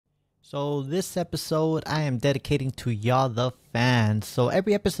So this episode I am dedicating to y'all the fans. So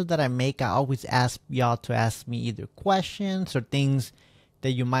every episode that I make, I always ask y'all to ask me either questions or things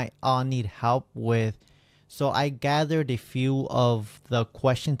that you might all need help with. So I gathered a few of the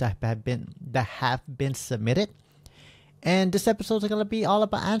questions that have been submitted. And this episode is going to be all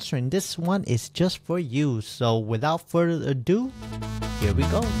about answering. This one is just for you. So without further ado, here we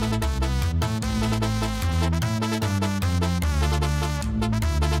go.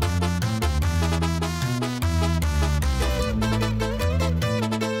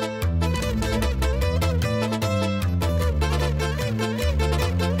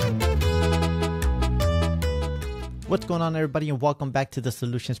 What's going on, everybody, and welcome back to the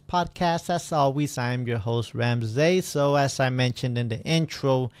Solutions Podcast. As always, I am your host, Ramsey. So as I mentioned in the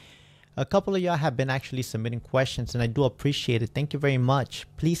intro, a couple of y'all have been actually submitting questions, and I do appreciate it. Thank you very much.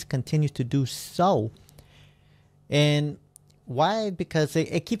 Please continue to do so. And why? Because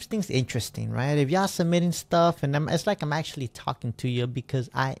it keeps things interesting, right? If y'all submitting stuff, and it's like I'm actually talking to you because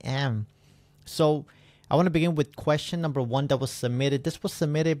I am. So I want to begin with question number one that was submitted. This was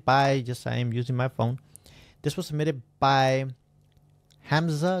submitted by, I am using my phone. This was submitted by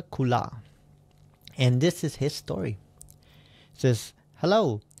Hamza Kula, and this is his story. It says,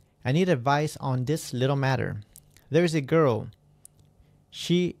 "Hello, I need advice on this little matter. There is a girl.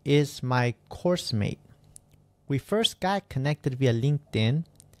 She is my course mate. We first got connected via LinkedIn.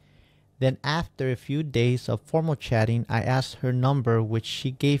 Then after a few days of formal chatting, I asked her number, which she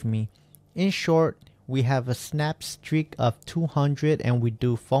gave me. In short, we have a snap streak of 200, and we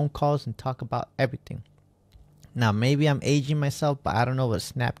do phone calls and talk about everything. Now, maybe I'm aging myself, but I don't know what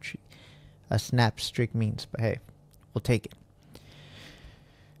a snap streak means. But hey, we'll take it.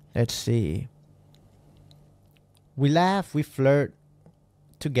 Let's see. We laugh, we flirt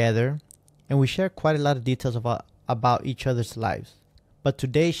together, and we share quite a lot of details about each other's lives. But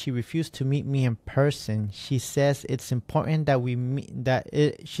today, she refused to meet me in person. She says it's important that we meet.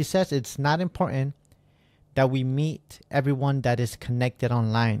 She says it's not important that we meet everyone that is connected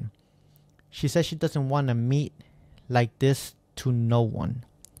online. She says she doesn't want to meet like this to no one.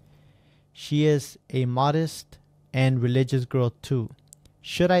 She is a modest and religious girl too.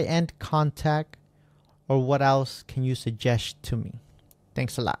 Should I end contact, or what else can you suggest to me?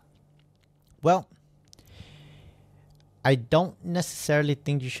 Thanks a lot." Well, I don't necessarily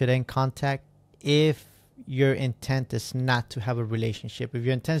think you should end contact if your intent is not to have a relationship. If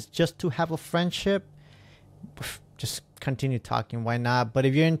your intent is just to have a friendship, just continue talking. Why not? But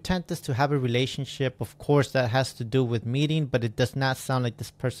if your intent is to have a relationship, of course that has to do with meeting, but it does not sound like this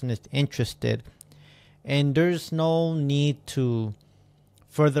person is interested. And there's no need to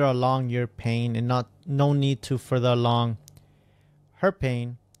further along your pain, and no need to further along her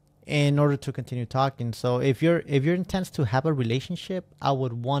pain in order to continue talking. So if your intent is to have a relationship, I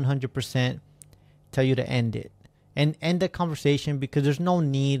would 100% tell you to end it and end the conversation, because there's no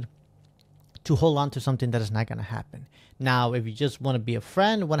need to hold on to something that is not going to happen. Now, if you just want to be a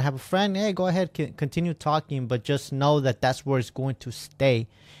friend, want to have a friend, hey, go ahead, continue talking, but just know that that's where it's going to stay,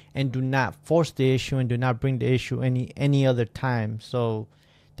 and do not force the issue, and do not bring the issue any other time. So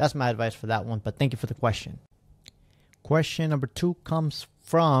that's my advice for that one, but thank you for the question. Question number two comes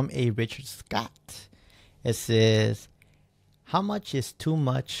from a Richard Scott. It says, "How much is too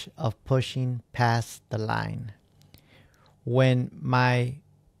much of pushing past the line? When my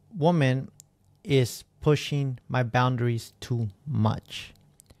woman is pushing my boundaries too much."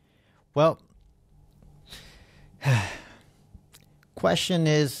 Well, question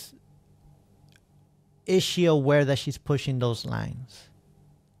is she aware that she's pushing those lines?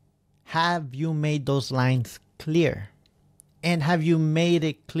 Have you made those lines clear? And have you made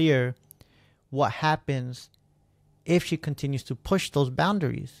it clear what happens if she continues to push those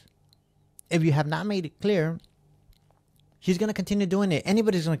boundaries? If you have not made it clear, she's going to continue doing it.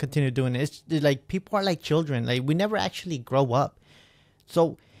 Anybody's going to continue doing it. It's like people are like children. Like, we never actually grow up.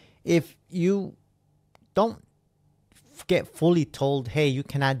 So if you don't get fully told, hey, you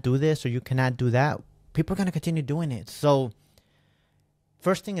cannot do this or you cannot do that, people are going to continue doing it. So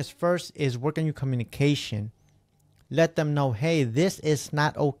first thing is first is work on your communication. Let them know, hey, this is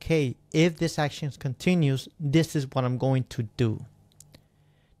not okay. If this action continues, this is what I'm going to do.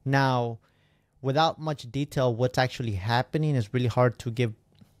 Now, without much detail, what's actually happening is really hard to give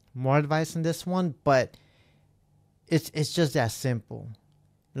more advice on this one, but it's just that simple.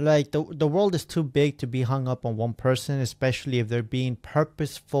 Like, the world is too big to be hung up on one person, especially if they're being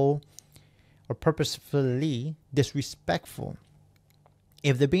purposeful or purposefully disrespectful.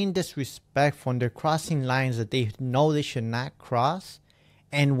 If they're being disrespectful and they're crossing lines that they know they should not cross,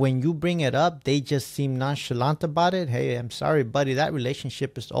 and when you bring it up, they just seem nonchalant about it, hey, I'm sorry, buddy, that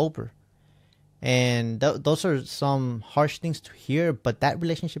relationship is over. And those are some harsh things to hear, but that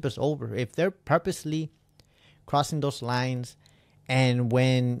relationship is over. If they're purposely crossing those lines, and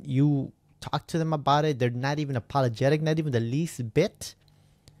when you talk to them about it, they're not even apologetic, not even the least bit.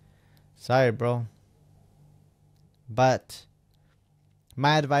 Sorry, bro. But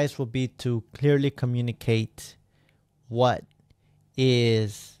my advice will be to clearly communicate what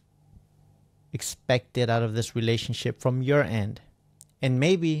is expected out of this relationship from your end. And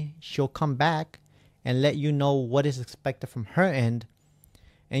maybe she'll come back and let you know what is expected from her end.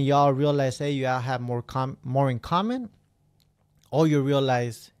 And y'all realize, hey, y'all have more in common. Or you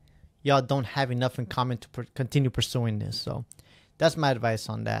realize y'all don't have enough in common to continue pursuing this. So that's my advice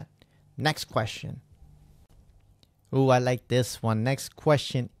on that. Next question. Ooh, I like this one. Next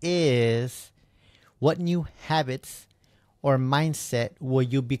question is, what new habits or mindset will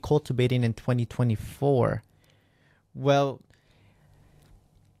you be cultivating in 2024? Well,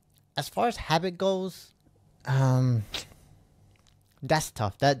 as far as habit goes, that's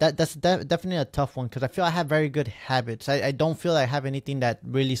tough. That's definitely a tough one, because I feel I have very good habits. I don't feel I have anything that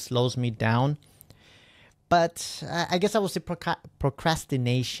really slows me down. But I guess I would say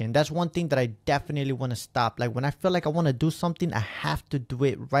procrastination. That's one thing that I definitely want to stop. Like when I feel like I want to do something, I have to do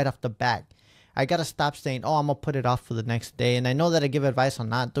it right off the bat. I got to stop saying, oh, I'm going to put it off for the next day. And I know that I give advice on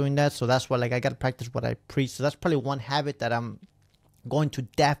not doing that. So that's why I got to practice what I preach. So that's probably one habit that I'm going to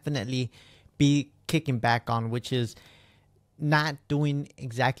definitely be kicking back on, which is not doing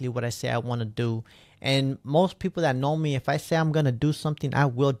exactly what I say I want to do. And most people that know me, if I say I'm going to do something, I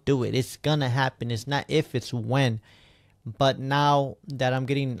will do it. It's going to happen. It's not if, it's when. But now that I'm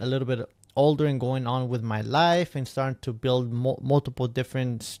getting a little bit older and going on with my life and starting to build multiple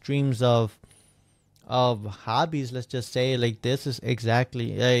different streams of hobbies, let's just say, like, this is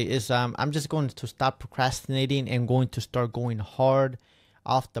exactly I'm just going to stop procrastinating and going to start going hard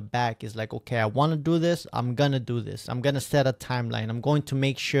off the back. Is like, okay, I want to do this, I'm gonna do this. I'm gonna set a timeline. I'm going to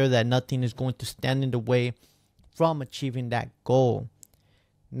make sure that nothing is going to stand in the way from achieving that goal.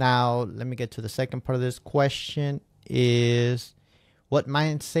 Now let me get to the second part of this question. Is what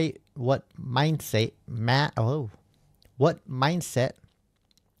mindset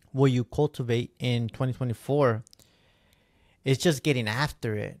will you cultivate in 2024? It's just getting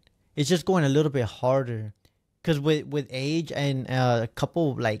after it. It's just going a little bit harder. Because with age and a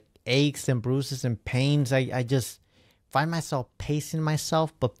couple like aches and bruises and pains, I just find myself pacing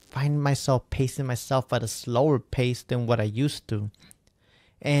myself, but find myself pacing myself at a slower pace than what I used to.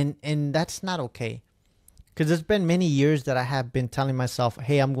 And that's not okay. Because there's been many years that I have been telling myself,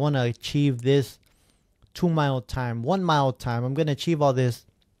 hey, I'm going to achieve this 2-mile time, 1-mile time. I'm going to achieve all this.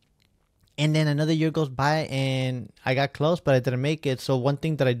 And then another year goes by and I got close, but I didn't make it. So one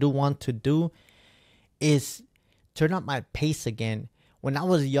thing that I do want to do is turn up my pace again. When I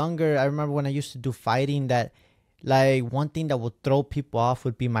was younger, I remember when I used to do fighting, that like one thing that would throw people off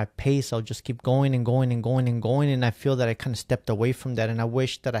would be my pace. I'll just keep going and going and going and going. And I feel that I kind of stepped away from that. And I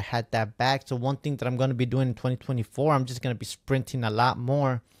wish that I had that back. So one thing that I'm going to be doing in 2024, I'm just going to be sprinting a lot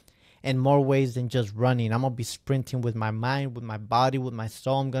more in more ways than just running. I'm going to be sprinting with my mind, with my body, with my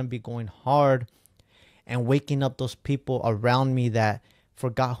soul. I'm going to be going hard and waking up those people around me that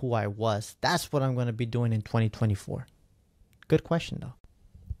forgot who I was. That's what I'm going to be doing in 2024. Good question, though.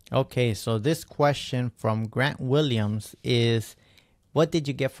 Okay, so this question from Grant Williams is, what did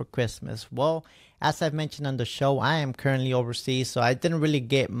you get for Christmas? Well, as I've mentioned on the show, I am currently overseas, so I didn't really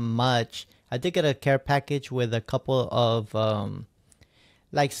get much. I did get a care package with a couple of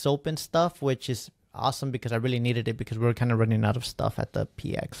like soap and stuff, which is awesome because I really needed it because we were kind of running out of stuff at the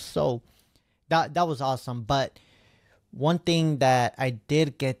PX. So that was awesome. But one thing that I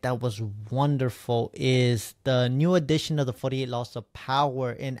did get that was wonderful is the new edition of the 48 Laws of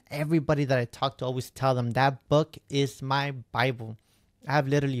Power. And everybody that I talk to always tell them that book is my Bible. I have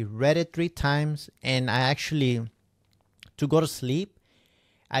literally read it 3 times, and I actually, to go to sleep,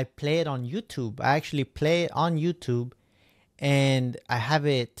 I play it on YouTube. I actually play it on YouTube, and I have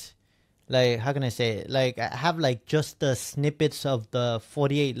it, like, how can I say it? Like, I have like just the snippets of the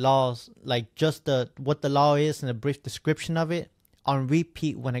 48 laws, like just what the law is and a brief description of it on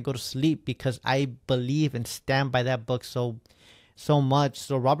repeat when I go to sleep, because I believe and stand by that book so much.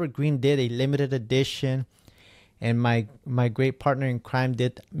 So Robert Greene did a limited edition, and my great partner in crime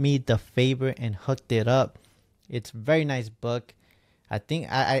did me the favor and hooked it up. It's a very nice book. I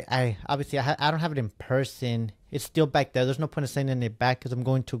think I obviously I don't have it in person. It's still back there. There's no point in sending it back because I'm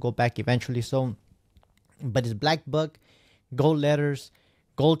going to go back eventually. So, but it's black book, gold letters,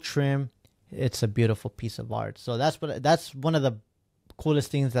 gold trim. It's a beautiful piece of art. So that's one of the coolest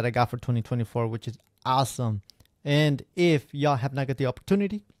things that I got for 2024, which is awesome. And if y'all have not got the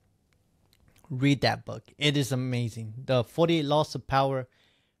opportunity, read that book. It is amazing. The 48 Laws of Power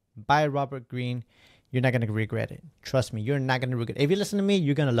by Robert Greene. You're not going to regret it. Trust me. You're not going to regret it. If you listen to me,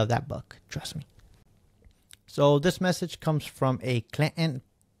 you're going to love that book. Trust me. So this message comes from a Clinton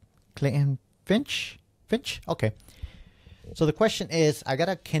Finch? Okay. So the question is, I got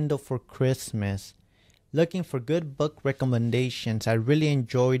a Kindle for Christmas. Looking for good book recommendations. I really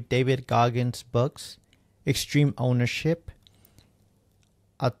enjoyed David Goggins' books. Extreme Ownership.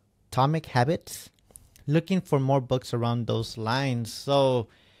 Atomic Habits. Looking for more books around those lines. So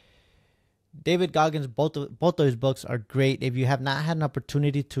David Goggins, both of his books are great. If you have not had an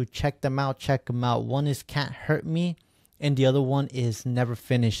opportunity to check them out, check them out. One is Can't Hurt Me, and the other one is Never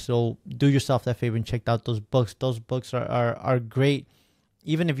Finished. So do yourself that favor and check out those books. Those books are great.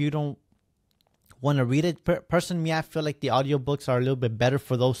 Even if you don't want to read it, personally, I feel like the audiobooks are a little bit better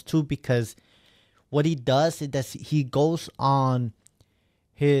for those two, because what he does is that he goes on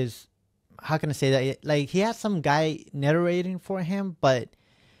his, how can I say that? Like, he has some guy narrating for him, but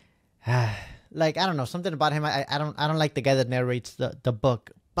like, I don't know, something about him. I don't like the guy that narrates the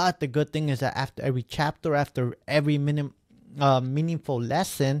book. But the good thing is that after every chapter, after every meaningful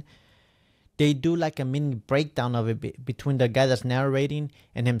lesson, they do like a mini breakdown of it between the guy that's narrating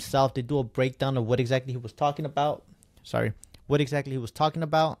and himself. They do a breakdown of what exactly he was talking about.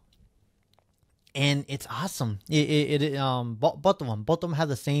 And it's awesome. Both of them have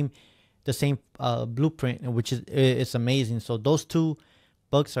the same blueprint, which is it's amazing. So those two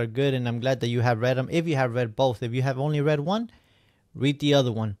books are good, and I'm glad that you have read them. If you have read both, if you have only read one, read the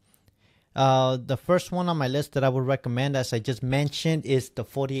other one. The first one on my list that I would recommend, as I just mentioned, is the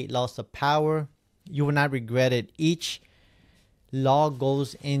 48 Laws of Power. You will not regret it. Each law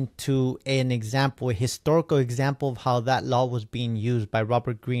goes into a historical example of how that law was being used by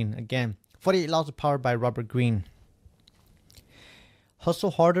Robert Greene. Again, 48 Laws of Power by Robert Greene.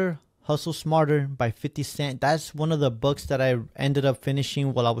 Hustle Harder, Hustle Smarter by 50 Cent. That's one of the books that I ended up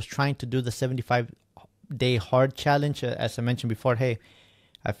finishing while I was trying to do the 75-day hard challenge. As I mentioned before, hey,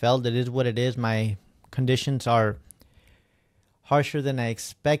 I felt it is what it is. My conditions are harsher than I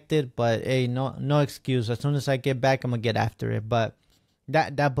expected, but hey, no excuse. As soon as I get back, I'm gonna get after it. But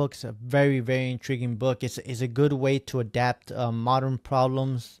that book's a very, very intriguing book. It's a good way to adapt modern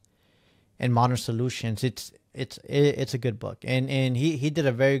problems and modern solutions. It's a good book, and he did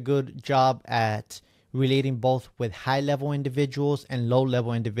a very good job at relating both with high level individuals and low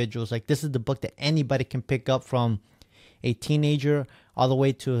level individuals. Like, this is the book that anybody can pick up, from a teenager all the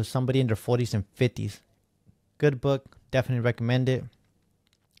way to somebody in their 40s and 50s. Good book, definitely recommend it.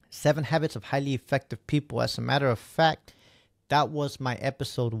 7 Habits of Highly Effective People. As a matter of fact, that was my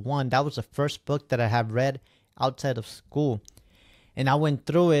episode 1. That was the first book that I have read outside of school, and I went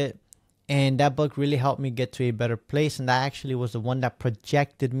through it, and that book really helped me get to a better place. And that actually was the one that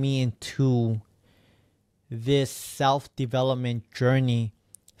projected me into this self-development journey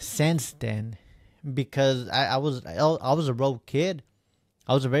since then, because I was a rogue kid.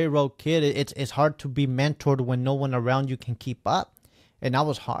 I was a very rogue kid. It's hard to be mentored when no one around you can keep up, and that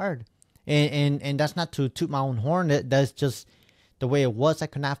was hard. And that's not to toot my own horn. That's just the way it was. I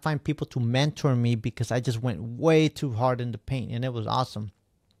could not find people to mentor me because I just went way too hard in the paint, and it was awesome.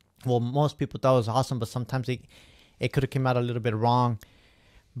 Well, most people thought it was awesome, but sometimes it could have come out a little bit wrong.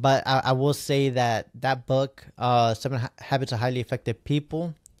 But I will say that book, 7 Habits of Highly Effective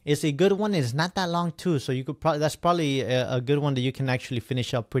People, is a good one. It's not that long too, so you could that's probably a good one that you can actually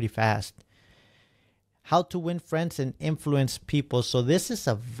finish up pretty fast. How to Win Friends and Influence People. So this is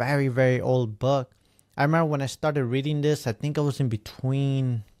a very, very old book. I remember when I started reading this, I think I was in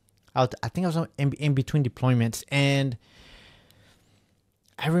between deployments, and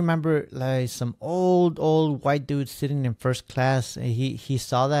I remember like some old white dude sitting in first class. And he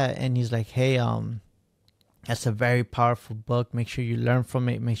saw that, and he's like, "Hey, that's a very powerful book. Make sure you learn from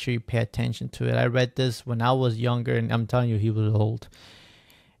it. Make sure you pay attention to it." I read this when I was younger, and I'm telling you, he was old,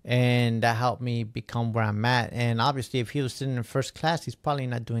 and that helped me become where I'm at. And obviously, if he was sitting in first class, he's probably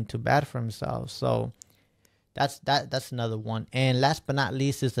not doing too bad for himself. So that's another one. And last but not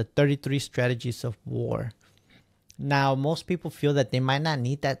least is the 33 Strategies of War. Now, most people feel that they might not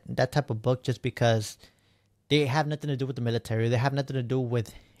need that type of book just because they have nothing to do with the military. They have nothing to do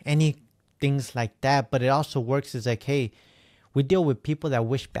with any things like that. But it also works as like, hey, we deal with people that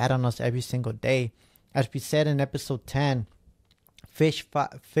wish bad on us every single day. As we said in episode 10, fish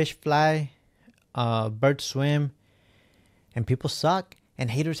fly, birds swim, and people suck,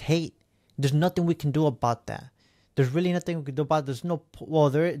 and haters hate. There's nothing we can do about that. There's really nothing we can do about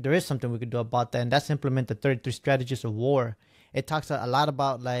it. There is something we can do about that, and that's implement the 33 Strategies of War. It talks a lot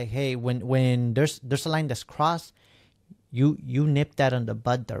about like, hey, when there's a line that's crossed, you nip that on the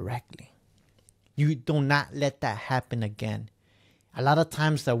bud directly. You do not let that happen again. A lot of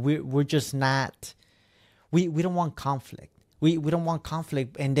times that we're just not, we don't want conflict. We don't want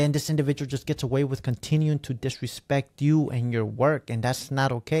conflict, and then this individual just gets away with continuing to disrespect you and your work, and that's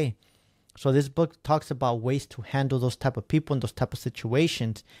not okay. So this book talks about ways to handle those type of people and those type of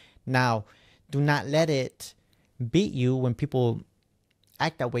situations. Now, do not let it beat you when people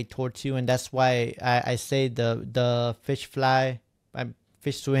act that way towards you, and that's why I say the fish fly,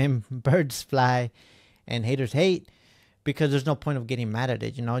 fish swim, birds fly, and haters hate, because there's no point of getting mad at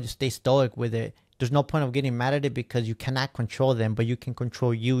it. Just stay stoic with it. There's no point of getting mad at it because you cannot control them, but you can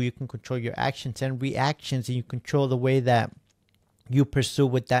control you. You can control your actions and reactions, and you control the way that you pursue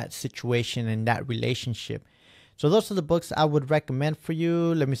with that situation and that relationship. So those are the books I would recommend for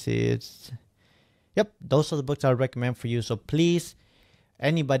you. Let me see. Those are the books I would recommend for you. So please,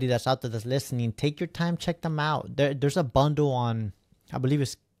 anybody that's out there that's listening, take your time, check them out. There's a bundle on, I believe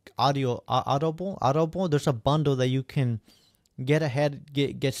it's Audible. There's a bundle that you can get ahead,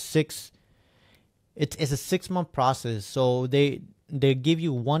 get 6. It's a 6-month process. So they give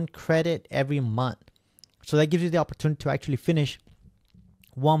you 1 credit every month. So that gives you the opportunity to actually finish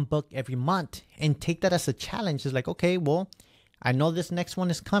 1 book every month and take that as a challenge. It's like, okay, well, I know this next one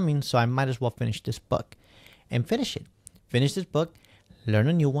is coming, so I might as well finish this book and finish it. Finish this book, learn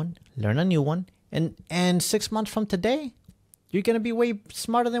a new one, and 6 months from today, you're going to be way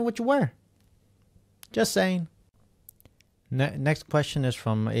smarter than what you were. Just saying. Next question is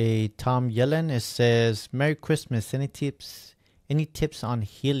from a Tom Yellen. It says, Merry Christmas. Any tips on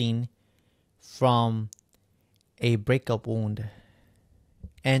healing from a breakup wound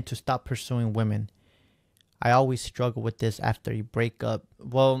and to stop pursuing women? I always struggle with this after you break up.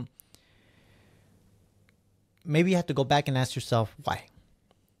 Well, maybe you have to go back and ask yourself, why?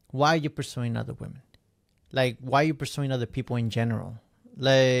 Why are you pursuing other women? Like, why are you pursuing other people in general?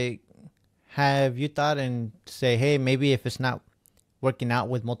 Like, have you thought and say, hey, maybe if it's not working out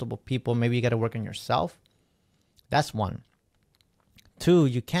with multiple people, maybe you got to work on yourself? That's one. 2,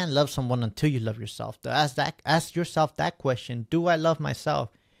 you can't love someone until you love yourself. Ask yourself that question. Do I love myself?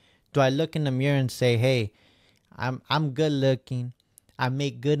 Do I look in the mirror and say, hey, I'm good looking, I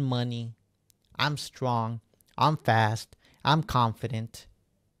make good money, I'm strong, I'm fast, I'm confident,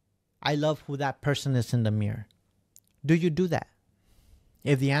 I love who that person is in the mirror? Do you do that?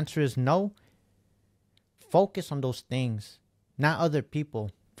 If the answer is no, focus on those things, not other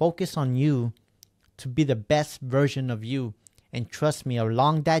people. Focus on you to be the best version of you. And trust me,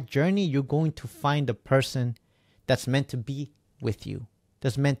 along that journey, you're going to find the person that's meant to be with you,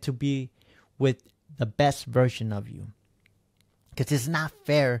 that's meant to be with the best version of you. Because it's not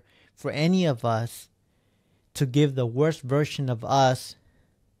fair for any of us to give the worst version of us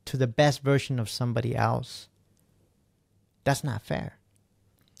to the best version of somebody else. That's not fair.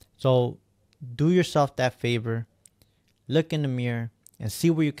 So do yourself that favor. Look in the mirror and see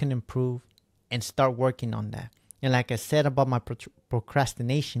where you can improve and start working on that. And like I said about my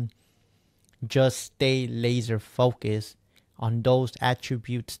procrastination, just stay laser focused on those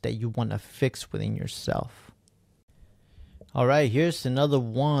attributes that you want to fix within yourself. All right, here's another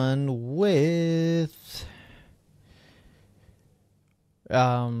one with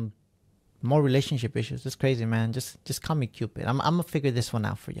more relationship issues. It's crazy, man. Just call me Cupid. I'm gonna figure this one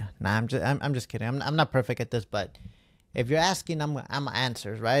out for you. Nah, I'm just kidding. I'm not perfect at this, but if you're asking, I'm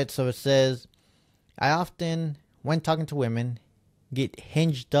answers, right? So it says, I often, when talking to women, get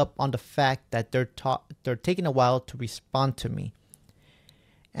hinged up on the fact that they're taking a while to respond to me,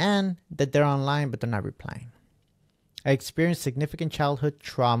 and that they're online but they're not replying. I experienced significant childhood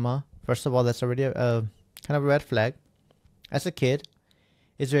trauma. First of all, that's already a kind of a red flag. As a kid,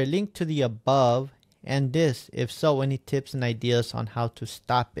 is there a link to the above and this? If so, any tips and ideas on how to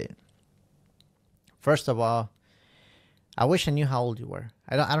stop it? First of all, I wish I knew how old you were.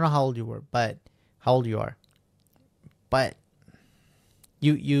 I don't know how old you were, but how old you are. But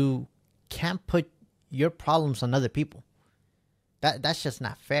you can't put your problems on other people. That's just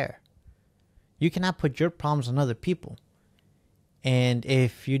not fair. You cannot put your problems on other people. And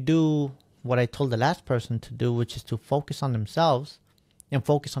if you do what I told the last person to do, which is to focus on themselves and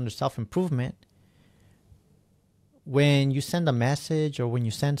focus on their self-improvement, when you send a message or when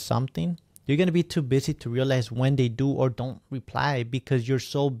you send something, you're going to be too busy to realize when they do or don't reply because you're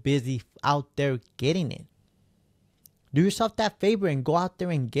so busy out there getting it. Do yourself that favor and go out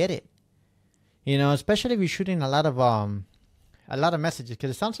there and get it. You know, especially if you're shooting a lot of messages,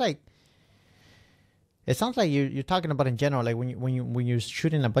 because it sounds like you're talking about in general, like when you're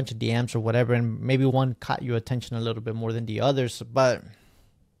shooting a bunch of DMs or whatever, and maybe one caught your attention a little bit more than the others. But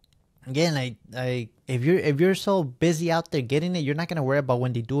again, like if you're so busy out there getting it, you're not gonna worry about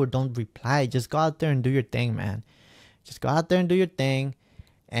when they do or don't reply. Just go out there and do your thing, man. Just go out there and do your thing.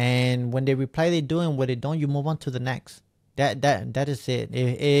 And when they reply, they do, and when they don't, you move on to the next. That is it.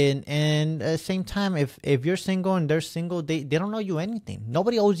 And at the same time, if you're single and they're single, they don't owe you anything.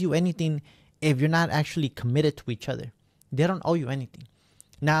 Nobody owes you anything if you're not actually committed to each other. They don't owe you anything.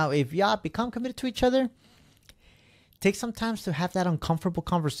 Now, if y'all become committed to each other, take some time to have that uncomfortable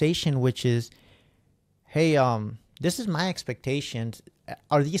conversation, which is, hey, this is my expectations.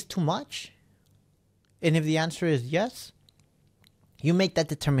 Are these too much? And if the answer is yes, you make that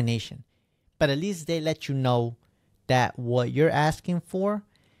determination. But at least they let you know that what you're asking for,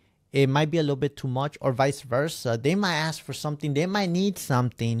 it might be a little bit too much, or vice versa. They might ask for something, they might need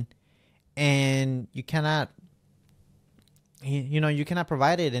something, and you cannot, you cannot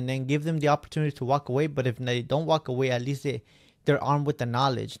provide it, and then give them the opportunity to walk away. But if they don't walk away, at least they're armed with the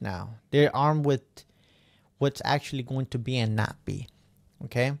knowledge now. They're armed with what's actually going to be and not be.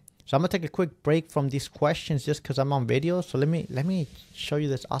 Okay? So I'm gonna take a quick break from these questions just because I'm on video. So let me show you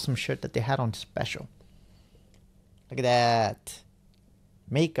this awesome shirt that they had on special. Look at that.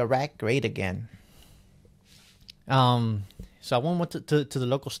 Make Iraq great again. So I went to the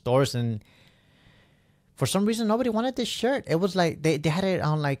local stores, and for some reason nobody wanted this shirt. It was like they had it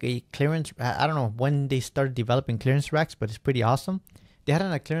on like a clearance. I don't know when they started developing clearance racks, but it's pretty awesome. They had it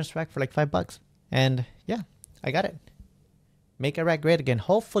on a clearance rack for like $5, and yeah, I got it. Make Iraq great again.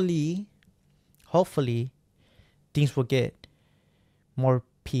 Hopefully, things will get more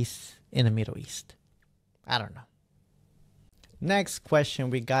peace in the Middle East. I don't know. Next question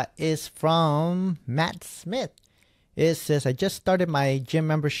we got is from Matt Smith. It says, I just started my gym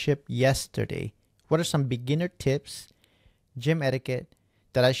membership yesterday. What are some beginner tips, gym etiquette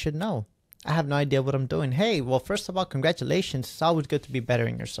that I should know? I have no idea what I'm doing. Hey, well, first of all, congratulations. It's always good to be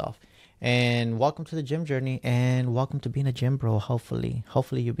bettering yourself. And welcome to the gym journey, and welcome to being a gym bro. Hopefully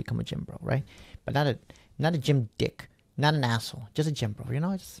you become a gym bro, right? But not a gym dick, not an asshole, just a gym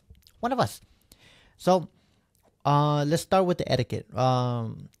bro. Just one of us. So, let's start with the etiquette.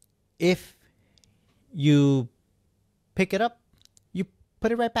 If you pick it up, you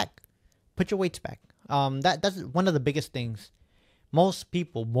put it right back. Put your weights back. That's one of the biggest things. Most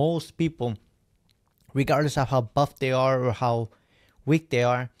people, regardless of how buff they are or how weak they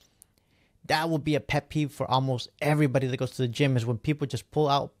are, that will be a pet peeve for almost everybody that goes to the gym, is when people just pull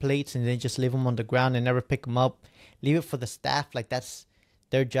out plates and they just leave them on the ground and never pick them up. Leave it for the staff like that's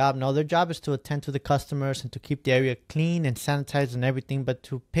their job. No, their job is to attend to the customers and to keep the area clean and sanitized and everything. But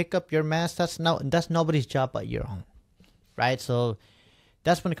to pick up your mess, that's nobody's job but your own, right? So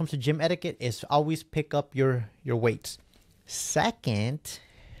that's when it comes to gym etiquette, is always pick up your weights. Second,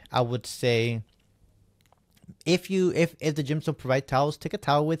 I would say, if the gyms don't provide towels, take a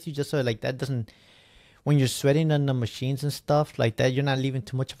towel with you, just so like that doesn't, when you're sweating on the machines and stuff like that, you're not leaving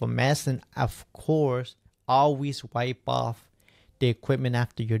too much of a mess. And of course, always wipe off the equipment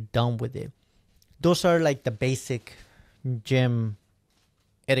after you're done with it. Those are like the basic gym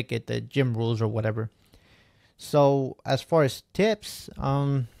etiquette, the gym rules or whatever. So as far as tips,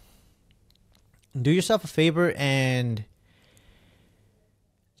 do yourself a favor and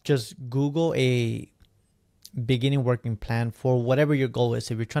just Google a beginning working plan for whatever your goal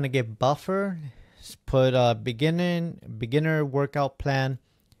is. If you're trying to get buffer, put a beginner workout plan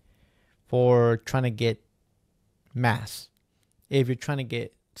for trying to get mass. If you're trying to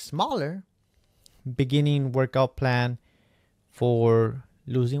get smaller, beginning workout plan for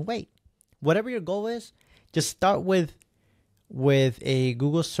losing weight. Whatever your goal is, just start with a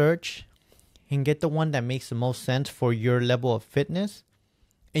Google search and get the one that makes the most sense for your level of fitness,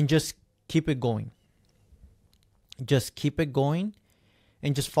 and just keep it going. Just keep it going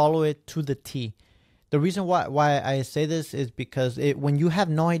and just follow it to the T. The reason why I say this is because when you have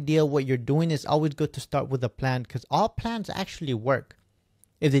no idea what you're doing, it's always good to start with a plan, because all plans actually work.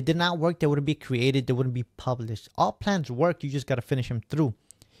 If they did not work, they wouldn't be created, they wouldn't be published. All plans work, you just got to finish them through.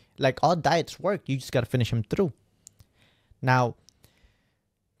 Like all diets work, you just got to finish them through. Now,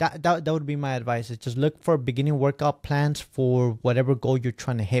 that would be my advice, is just look for beginning workout plans for whatever goal you're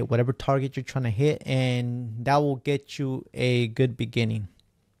trying to hit, whatever target you're trying to hit, and that will get you a good beginning.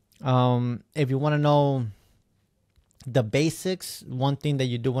 If you want to know the basics, one thing that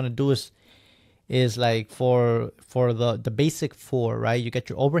you do want to do is like for the basic four, right? You got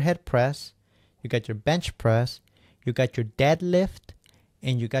your overhead press, you got your bench press, you got your deadlift,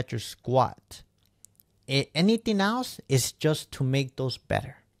 and you got your squat. Anything else is just to make those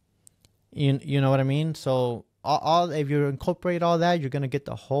better. You know what I mean? So all if you incorporate all that, you're gonna get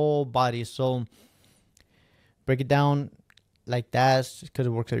the whole body. So break it down. like that because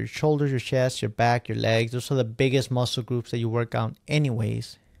it works out your shoulders, your chest, your back, your legs. Those are the biggest muscle groups that you work out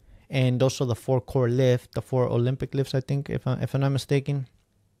anyways. And those are the 4 core lifts, the 4 Olympic lifts, I think, if I'm not mistaken.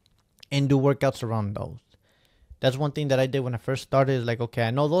 And do workouts around those. That's one thing that I did when I first started. Is like, okay,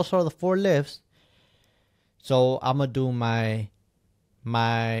 I know those are the 4 lifts. So I'm going to do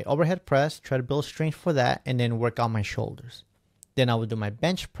my overhead press, try to build strength for that, and then work out my shoulders. Then I would do my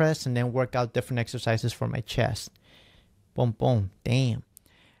bench press and then work out different exercises for my chest. Boom, boom, damn.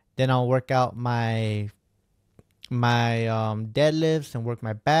 Then I'll work out my deadlifts and work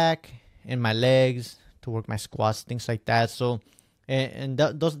my back and my legs to work my squats, things like that. So,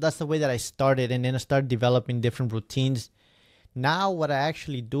 that's the way that I started. And then I started developing different routines. Now what I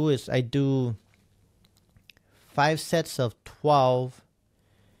actually do is I do 5 sets of 12,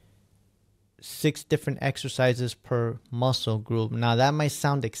 6 different exercises per muscle group. Now that might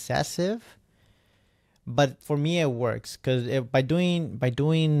sound excessive, but for me it works because by doing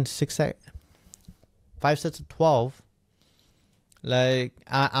 5 sets of 12, like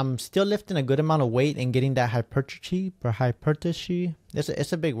I'm still lifting a good amount of weight and getting that hypertrophy.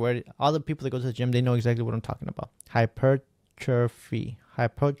 It's a big word. All the people that go to the gym, they know exactly what I'm talking about. Hypertrophy,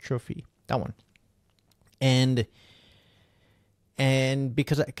 that one. And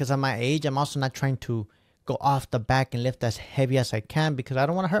because of my age, I'm also not trying to go off the back and lift as heavy as I can because I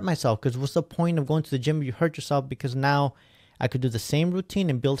don't want to hurt myself. Because what's the point of going to the gym if you hurt yourself? Because now I could do the same routine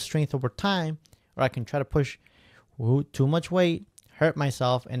and build strength over time, or I can try to push too much weight, hurt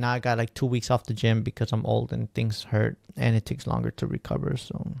myself, and now I got like 2 weeks off the gym because I'm old and things hurt and it takes longer to recover.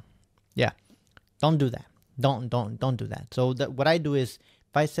 So yeah, don't do that. Don't do that. So what I do is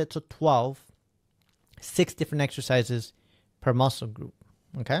 5 sets of 12, 6 different exercises per muscle group.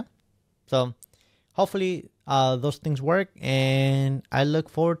 Okay, so hopefully those things work, and I look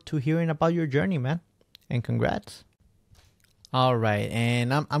forward to hearing about your journey, man. And congrats. All right,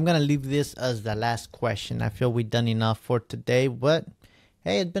 and I'm gonna leave this as the last question. I feel we've done enough for today, but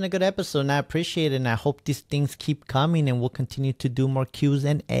hey, it's been a good episode and I appreciate it, and I hope these things keep coming and we'll continue to do more Q's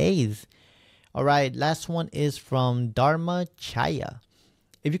and A's. All right, last one is from Dharma Chaya.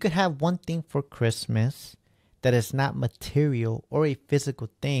 If you could have one thing for Christmas that is not material or a physical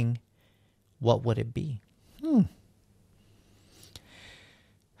thing, what would it be?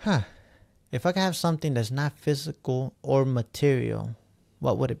 If I could have something that's not physical or material,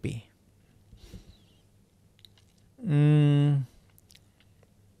 what would it be? I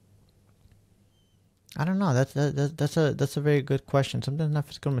don't know. That's a very good question. Something that's not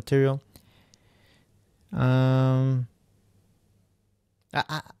physical or material.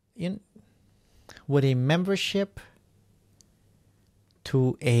 Would a membership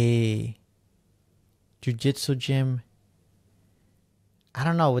to a jiu-jitsu gym, I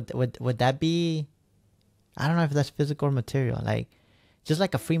don't know, would that be, I don't know if that's physical or material, like just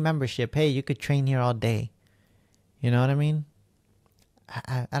like a free membership. Hey, you could train here all day, you know what I mean?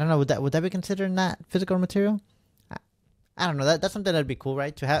 I don't know, would that be considered not physical or material? I don't know, that's something that'd be cool,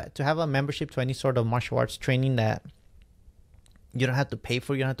 right? To have a membership to any sort of martial arts training that you don't have to pay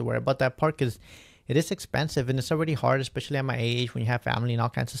for, you don't have to worry about that part, because it is expensive and it's already hard, especially at my age when you have family and all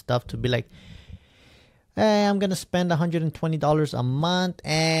kinds of stuff, to be like, hey, I'm going to spend $120 a month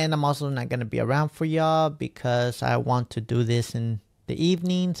and I'm also not going to be around for y'all because I want to do this in the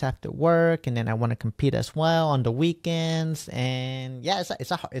evenings after work, and then I want to compete as well on the weekends. And yeah,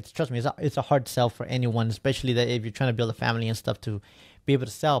 trust me, it's a hard sell for anyone, especially that if you're trying to build a family and stuff, to be able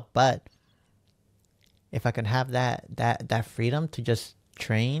to sell. But if I can have that freedom to just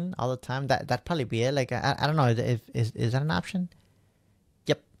train all the time, that'd probably be it. Like I don't know, is that an option?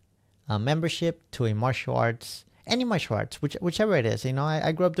 Yep. A membership to a martial arts, any martial arts, whichever it is. You know,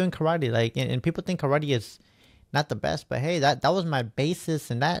 I grew up doing karate, like, and people think karate is not the best, but hey, that was my basis,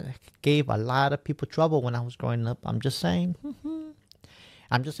 and that gave a lot of people trouble when I was growing up. I'm just saying.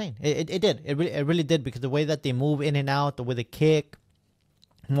 It did. It really did, because the way that they move in and out, the way they kick,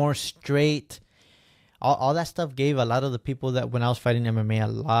 more straight, all that stuff gave a lot of the people that when I was fighting MMA a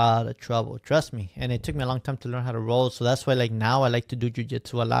lot of trouble. Trust me. And it took me a long time to learn how to roll. So that's why, like, now I like to do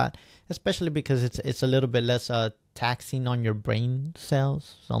jiu-jitsu a lot, especially because it's a little bit less taxing on your brain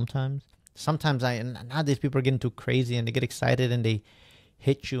cells sometimes. Sometimes now these people are getting too crazy and they get excited and they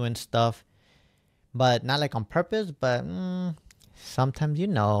hit you and stuff, but not like on purpose. But sometimes,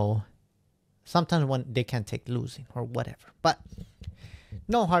 sometimes when they can't take losing or whatever. But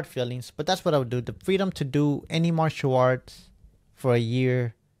no hard feelings. But that's what I would do. The freedom to do any martial arts for a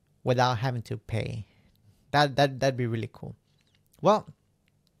year without having to pay. That'd be really cool. Well,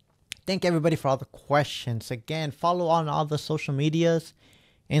 thank everybody for all the questions. Again, follow on all the social medias.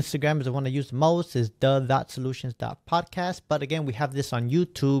 Instagram is the one I use the most, is the.solutions.podcast. But again, we have this on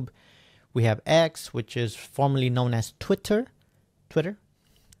YouTube. We have X, which is formerly known as Twitter,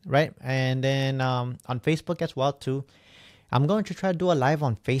 right? And then on Facebook as well too. I'm going to try to do a live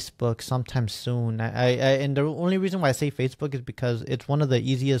on Facebook sometime soon. And the only reason why I say Facebook is because it's one of the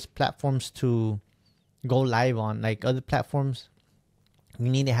easiest platforms to go live on. Like other platforms, you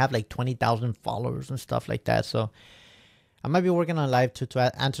need to have like 20,000 followers and stuff like that. So I might be working on live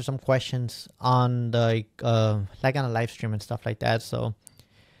to answer some questions on the like on a live stream and stuff like that. So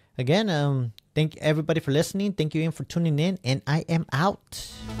again, thank everybody for listening. Thank you Ian for tuning in, and I am out.